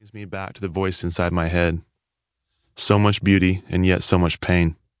brings me back to the voice inside my head. So much beauty and yet so much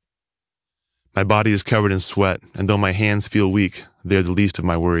pain. My body is covered in sweat, and though my hands feel weak, they are the least of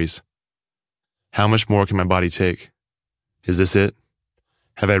my worries. How much more can my body take? Is this it?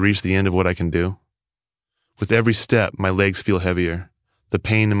 Have I reached the end of what I can do? With every step, my legs feel heavier. The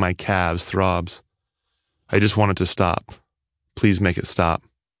pain in my calves throbs. I just want it to stop. Please make it stop.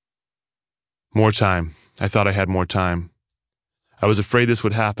 More time. I thought I had more time. I was afraid this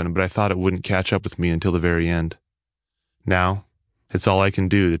would happen, but I thought it wouldn't catch up with me until the very end. Now, it's all I can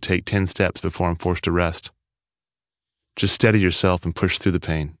do to take 10 steps before I'm forced to rest. Just steady yourself and push through the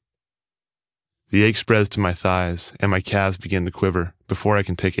pain. The ache spreads to my thighs, and my calves begin to quiver before I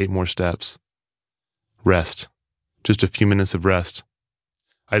can take 8 more steps. Rest. Just a few minutes of rest.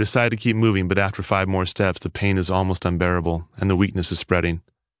 I decide to keep moving, but after 5 more steps, the pain is almost unbearable, and the weakness is spreading.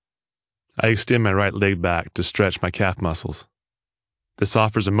 I extend my right leg back to stretch my calf muscles. This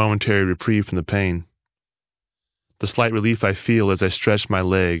offers a momentary reprieve from the pain. The slight relief I feel as I stretch my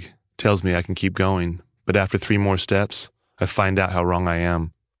leg tells me I can keep going, but after 3 more steps, I find out how wrong I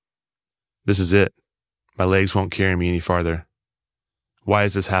am. This is it. My legs won't carry me any farther. Why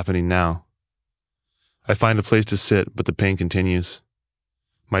is this happening now? I find a place to sit, but the pain continues.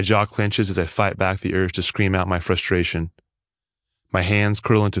 My jaw clenches as I fight back the urge to scream out my frustration. My hands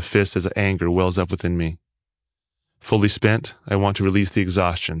curl into fists as anger wells up within me. Fully spent, I want to release the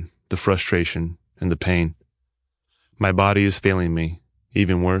exhaustion, the frustration, and the pain. My body is failing me.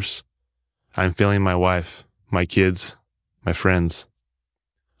 Even worse, I'm failing my wife, my kids, my friends.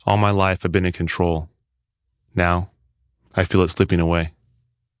 All my life I've been in control. Now, I feel it slipping away.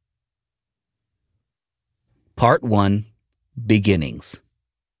 Part 1, Beginnings.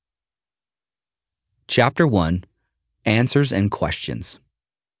 Chapter 1, Answers and Questions.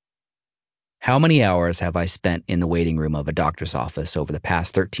 How many hours have I spent in the waiting room of a doctor's office over the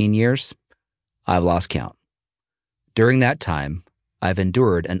past 13 years? I've lost count. During that time, I've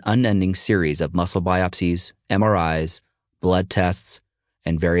endured an unending series of muscle biopsies, MRIs, blood tests,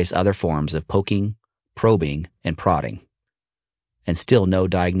 and various other forms of poking, probing, and prodding. And still no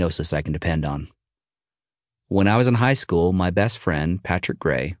diagnosis I can depend on. When I was in high school, my best friend, Patrick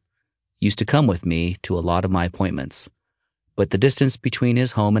Gray, used to come with me to a lot of my appointments, but the distance between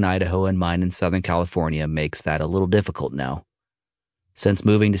his home in Idaho and mine in Southern California makes that a little difficult now. Since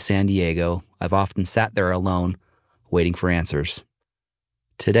moving to San Diego, I've often sat there alone, waiting for answers.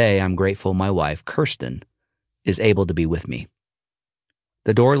 Today, I'm grateful my wife, Kirsten, is able to be with me.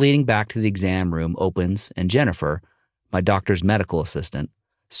 The door leading back to the exam room opens, and Jennifer, my doctor's medical assistant,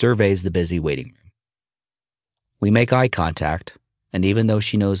 surveys the busy waiting room. We make eye contact, and even though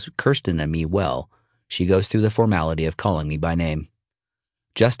she knows Kirsten and me well, she goes through the formality of calling me by name.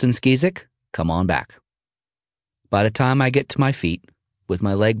 Justin Skeesuck, come on back. By the time I get to my feet, with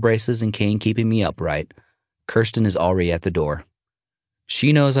my leg braces and cane keeping me upright, Kirsten is already at the door.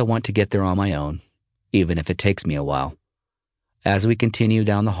 She knows I want to get there on my own, even if it takes me a while. As we continue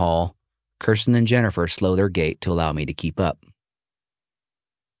down the hall, Kirsten and Jennifer slow their gait to allow me to keep up.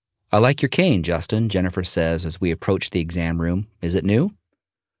 I like your cane, Justin, Jennifer says as we approach the exam room. Is it new?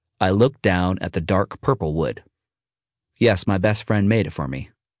 I look down at the dark purple wood. Yes, my best friend made it for me.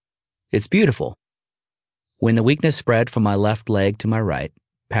 It's beautiful. When the weakness spread from my left leg to my right,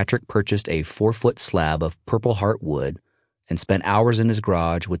 Patrick purchased a 4-foot slab of purple heart wood and spent hours in his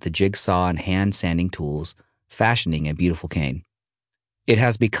garage with the jigsaw and hand sanding tools, fashioning a beautiful cane. It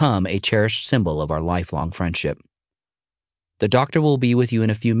has become a cherished symbol of our lifelong friendship. The doctor will be with you in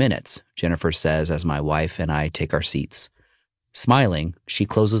a few minutes, Jennifer says as my wife and I take our seats. Smiling, she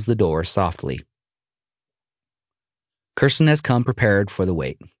closes the door softly. Kirsten has come prepared for the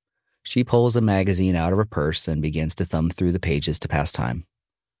wait. She pulls a magazine out of her purse and begins to thumb through the pages to pass time.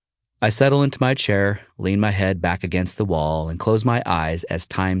 I settle into my chair, lean my head back against the wall, and close my eyes as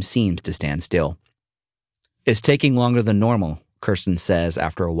time seems to stand still. It's taking longer than normal, Kirsten says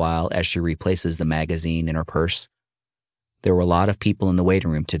after a while as she replaces the magazine in her purse. There were a lot of people in the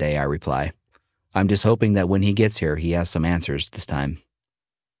waiting room today, I reply. I'm just hoping that when he gets here, he has some answers this time.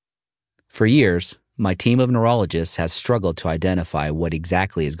 For years, my team of neurologists has struggled to identify what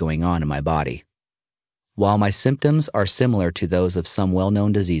exactly is going on in my body. While my symptoms are similar to those of some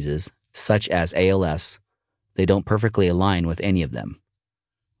well-known diseases, such as ALS, they don't perfectly align with any of them.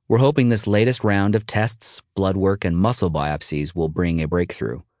 We're hoping this latest round of tests, blood work, and muscle biopsies will bring a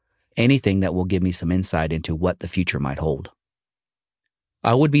breakthrough. Anything that will give me some insight into what the future might hold.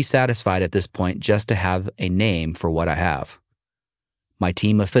 I would be satisfied at this point just to have a name for what I have. My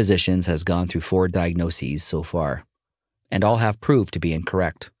team of physicians has gone through 4 diagnoses so far, and all have proved to be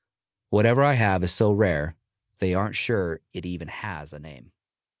incorrect. Whatever I have is so rare, they aren't sure it even has a name.